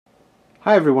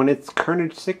Hi everyone, it's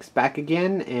Carnage6 back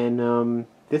again, and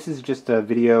this is just a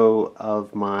video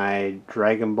of my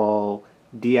Dragonball,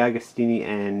 DeAgostini,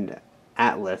 and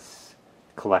Atlas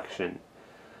collection.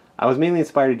 I was mainly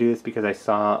inspired to do this because I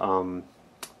saw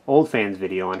Old Fan's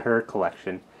video on her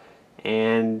collection,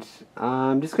 and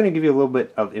I'm just going to give you a little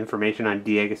bit of information on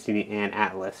DeAgostini and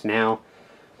Atlas. Now,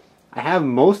 I have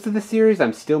most of the series.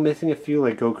 I'm still missing a few,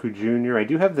 like Goku Jr. I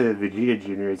do have the Vegeta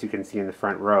Jr., as you can see in the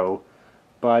front row.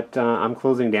 But I'm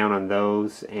closing down on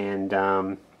those, and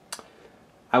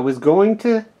I was going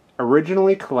to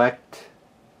originally collect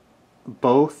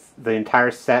both the entire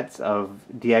sets of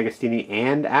DeAgostini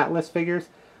and Atlas figures,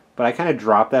 but I kind of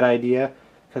dropped that idea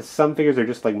because some figures are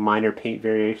just like minor paint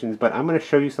variations. But I'm going to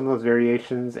show you some of those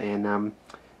variations, and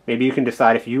maybe you can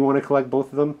decide if you want to collect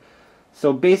both of them.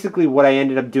 So basically what I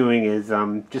ended up doing is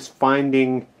just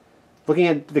looking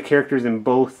at the characters in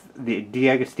both the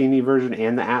DeAgostini version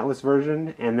and the Atlas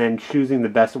version, and then choosing the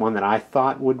best one that I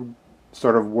thought would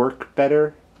sort of work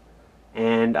better.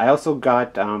 And I also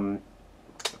got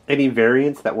any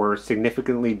variants that were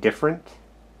significantly different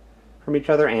from each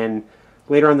other, and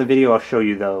later on in the video I'll show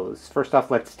you those. First off,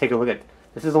 let's take a look at,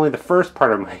 this is only the first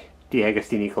part of my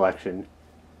DeAgostini collection.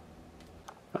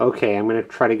 Okay, I'm going to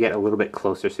try to get a little bit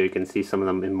closer so you can see some of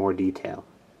them in more detail.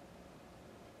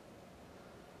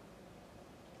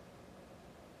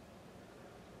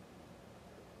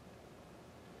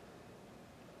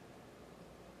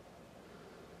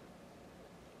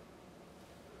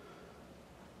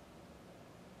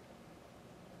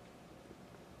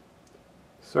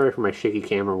 Sorry for my shaky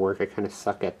camera work, I kind of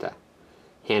suck at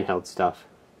handheld stuff.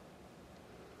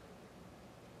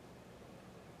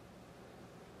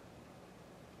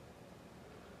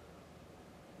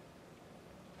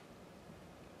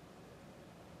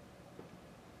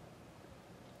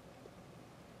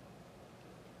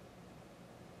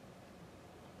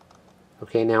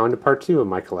 Okay, now into part 2 of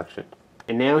my collection.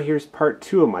 And now here's part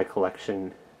 2 of my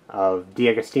collection of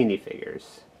DeAgostini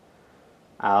figures.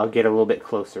 I'll get a little bit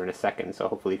closer in a second, so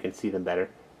hopefully you can see them better.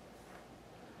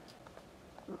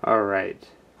 Alright,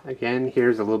 again,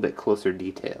 here's a little bit closer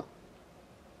detail.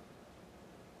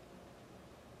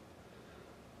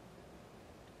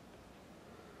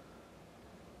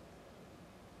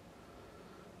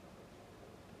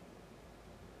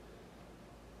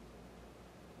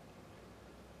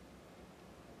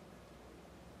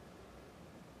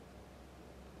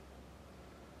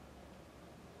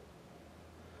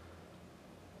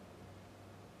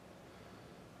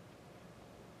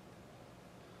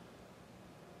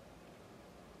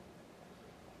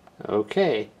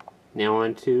 Okay, now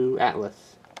on to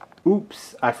Atlas.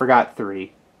 Oops, I forgot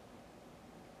 3.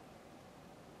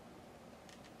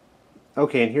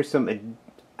 Okay, and here's some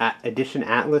Edition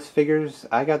Atlas figures.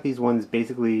 I got these ones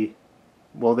basically,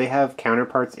 well, they have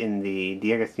counterparts in the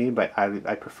DeAgostini, but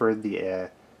I prefer the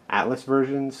Atlas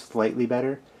version slightly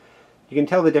better. You can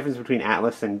tell the difference between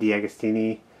Atlas and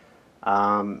DeAgostini.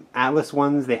 Atlas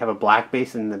ones, they have a black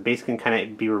base, and the base can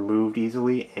kind of be removed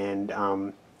easily, and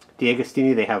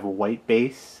DeAgostini, they have a white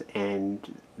base,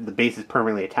 and the base is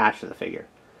permanently attached to the figure.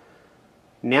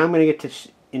 Now I'm going to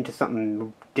get into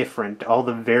something different, all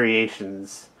the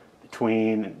variations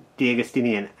between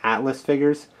DeAgostini and Atlas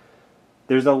figures.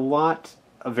 There's a lot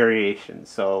of variations,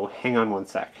 so hang on one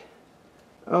sec.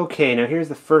 Okay, now here's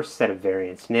the first set of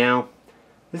variants. Now,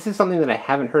 this is something that I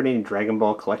haven't heard any Dragon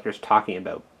Ball collectors talking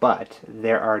about, but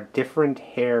there are different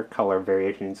hair color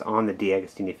variations on the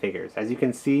DeAgostini figures. As you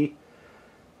can see,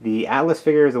 the Atlas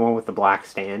figure is the one with the black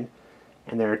stand,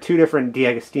 and there are 2 different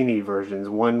DeAgostini versions,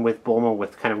 one with Bulma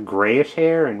with kind of grayish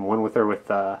hair, and one with her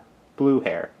with blue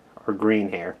hair, or green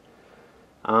hair.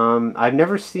 I've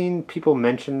never seen people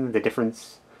mention the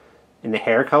difference in the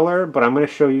hair color, but I'm going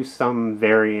to show you some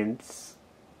variants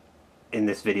in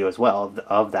this video as well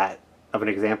of an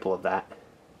example of that.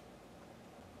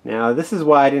 Now, this is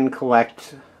why I didn't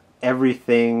collect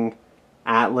everything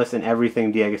Atlas and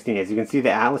everything DeAgostini. As you can see, the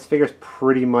Atlas figure is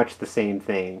pretty much the same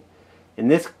thing. In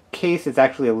this case, it's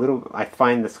actually I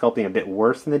find the sculpting a bit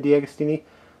worse than the DeAgostini,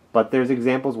 but there's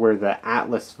examples where the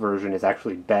Atlas version is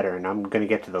actually better, and I'm going to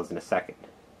get to those in a second.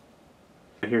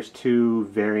 Here's 2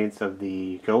 variants of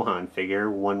the Gohan figure,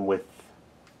 one with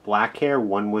black hair,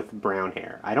 one with brown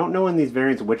hair. I don't know in these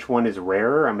variants which one is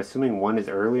rarer. I'm assuming one is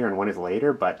earlier and one is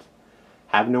later, but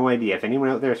have no idea. If anyone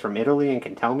out there is from Italy and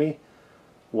can tell me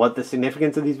what the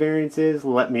significance of these variants is,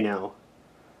 let me know.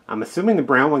 I'm assuming the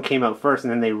brown one came out first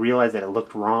and then they realized that it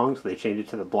looked wrong, so they changed it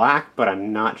to the black, but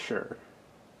I'm not sure.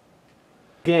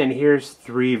 Again, here's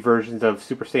 3 versions of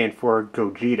Super Saiyan 4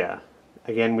 Gogeta.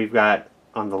 Again, we've got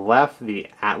on the left the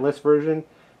Atlas version,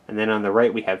 and then on the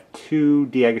right we have 2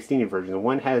 DeAgostini versions.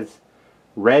 One has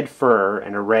red fur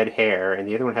and a red hair, and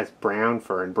the other one has brown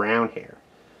fur and brown hair.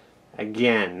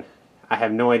 Again, I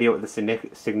have no idea what the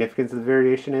significance of the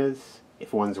variation is.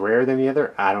 If one's rarer than the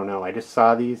other, I don't know. I just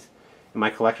saw these in my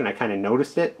collection. I kind of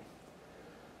noticed it.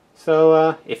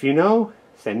 So if you know,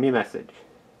 send me a message.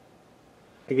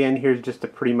 Again, here's just a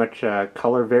pretty much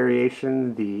color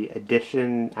variation. The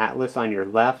Edition Atlas on your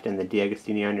left and the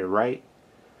DeAgostini on your right.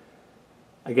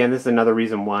 Again, this is another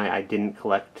reason why I didn't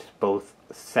collect both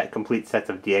complete sets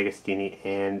of DeAgostini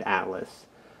and Atlas.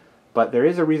 But there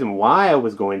is a reason why I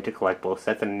was going to collect both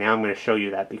sets, and now I'm going to show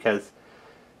you that, because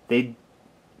they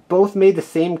both made the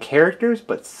same characters,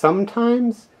 but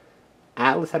sometimes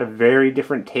Atlas had a very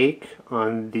different take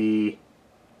on the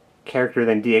character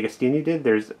than DeAgostini did.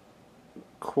 There's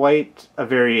quite a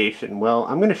variation. Well,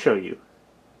 I'm going to show you.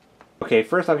 Okay,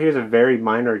 first off, here's a very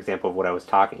minor example of what I was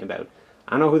talking about.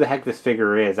 I don't know who the heck this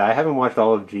figure is. I haven't watched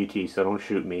all of GT, so don't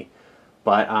shoot me.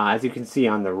 But as you can see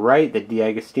on the right, the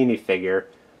DeAgostini figure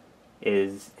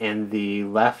is, and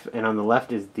on the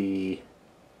left is the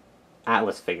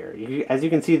Atlas figure. As you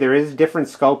can see, there is different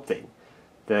sculpting.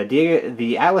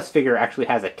 The Atlas figure actually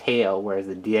has a tail, whereas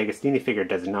the DeAgostini figure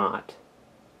does not.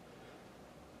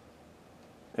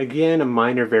 Again, a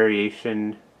minor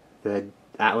variation. The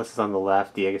Atlas is on the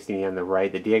left, DeAgostini on the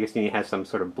right. The DeAgostini has some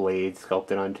sort of blade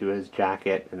sculpted onto his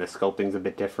jacket, and the sculpting's a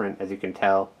bit different, as you can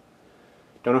tell.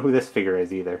 Don't know who this figure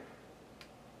is either.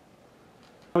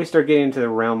 We start getting into the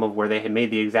realm of where they had made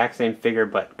the exact same figure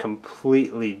but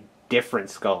completely different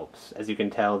sculpts. As you can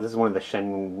tell, this is one of the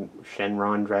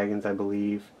Shenron dragons, I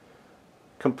believe.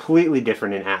 Completely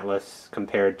different in Atlas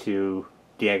compared to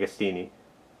DeAgostini.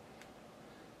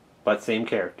 But same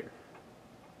character.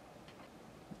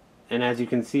 And as you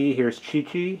can see, here's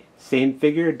Chi-Chi. Same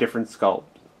figure, different sculpt.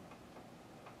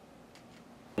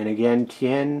 And again,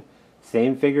 Tien.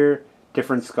 Same figure,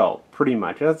 different sculpt. Pretty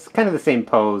much. It's kind of the same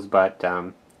pose, but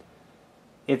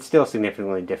it's still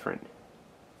significantly different.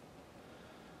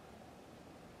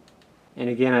 And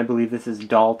again, I believe this is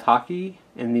Doll Taki.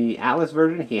 In the Atlas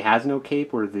version, he has no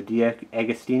cape, whereas the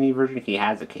DeAgostini version, he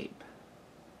has a cape.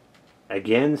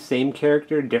 Again, same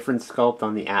character, different sculpt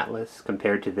on the Atlas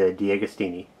compared to the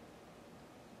DeAgostini.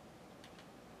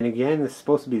 And again, this is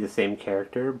supposed to be the same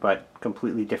character, but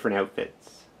completely different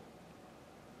outfits.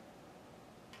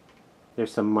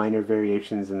 There's some minor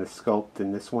variations in the sculpt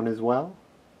in this one as well.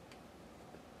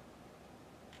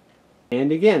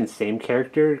 And again, same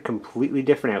character, completely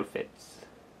different outfits.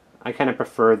 I kind of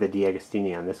prefer the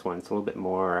DeAgostini on this one. It's a little bit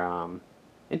more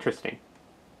interesting.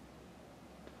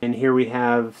 And here we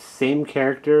have same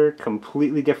character,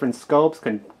 completely different sculpts,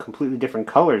 completely different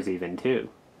colors even too.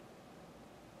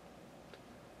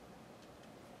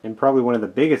 And probably one of the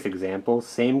biggest examples,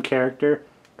 same character,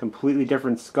 completely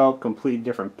different sculpt, completely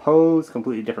different pose,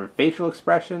 completely different facial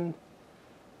expression.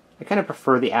 I kind of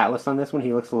prefer the Atlas on this one.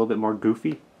 He looks a little bit more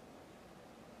goofy.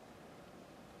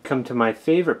 Come to my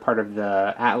favorite part of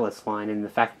the Atlas line, and the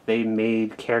fact that they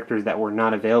made characters that were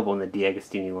not available in the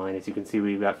DeAgostini line. As you can see,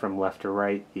 we've got from left to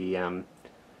right the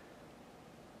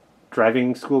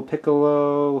Driving School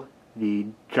Piccolo, the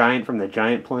Giant from the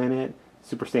Giant Planet,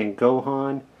 Super Saiyan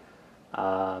Gohan,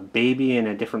 Baby in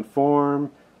a different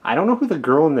form. I don't know who the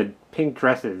girl in the pink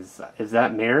dress is. Is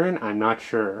that Marin? I'm not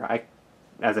sure.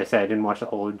 As I said, I didn't watch the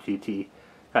whole GT.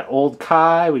 Got Old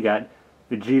Kai, we got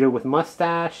Vegeta with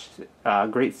mustache,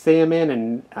 Great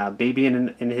Saiyaman, and Baby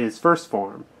in his first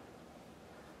form.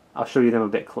 I'll show you them a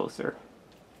bit closer.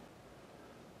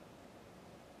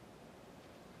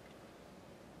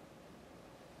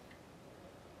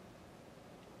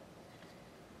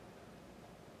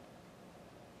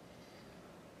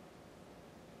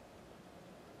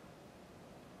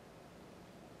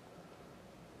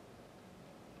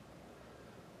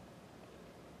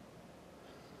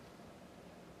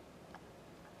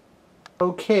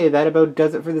 Okay, that about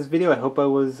does it for this video. I hope I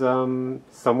was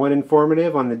somewhat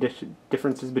informative on the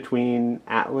differences between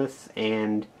Atlas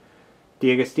and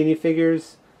DeAgostini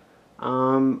figures.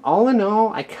 All in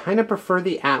all, I kind of prefer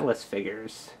the Atlas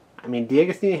figures. I mean,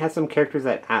 DeAgostini has some characters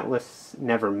that Atlas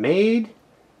never made,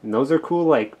 and those are cool,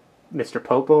 like Mr.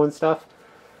 Popo and stuff.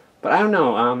 But I don't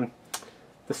know,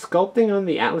 the sculpting on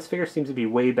the Atlas figure seems to be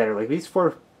way better. Like, these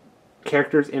four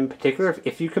characters in particular,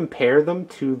 if you compare them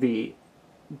to the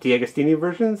DeAgostini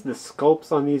versions, the sculpts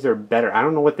on these are better. I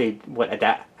don't know what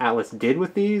Atlas did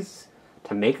with these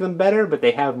to make them better, but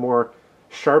they have more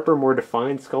sharper, more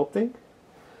defined sculpting.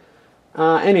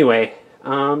 Anyway,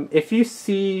 if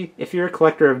you're a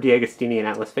collector of DeAgostini and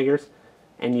Atlas figures,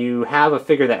 and you have a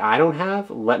figure that I don't have,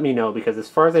 let me know, because as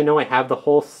far as I know, I have the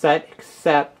whole set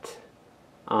except,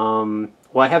 well,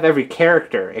 I have every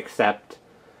character except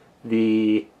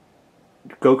the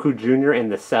Goku Jr.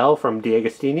 and the Cell from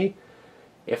DeAgostini.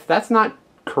 If that's not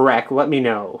correct, let me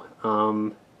know.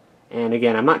 And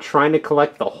again, I'm not trying to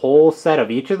collect the whole set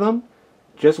of each of them,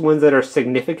 just ones that are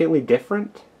significantly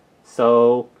different.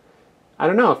 So, I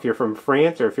don't know, if you're from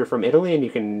France or if you're from Italy and you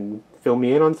can fill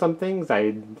me in on some things,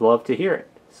 I'd love to hear it.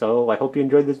 So, I hope you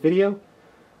enjoyed this video,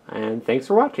 and thanks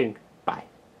for watching.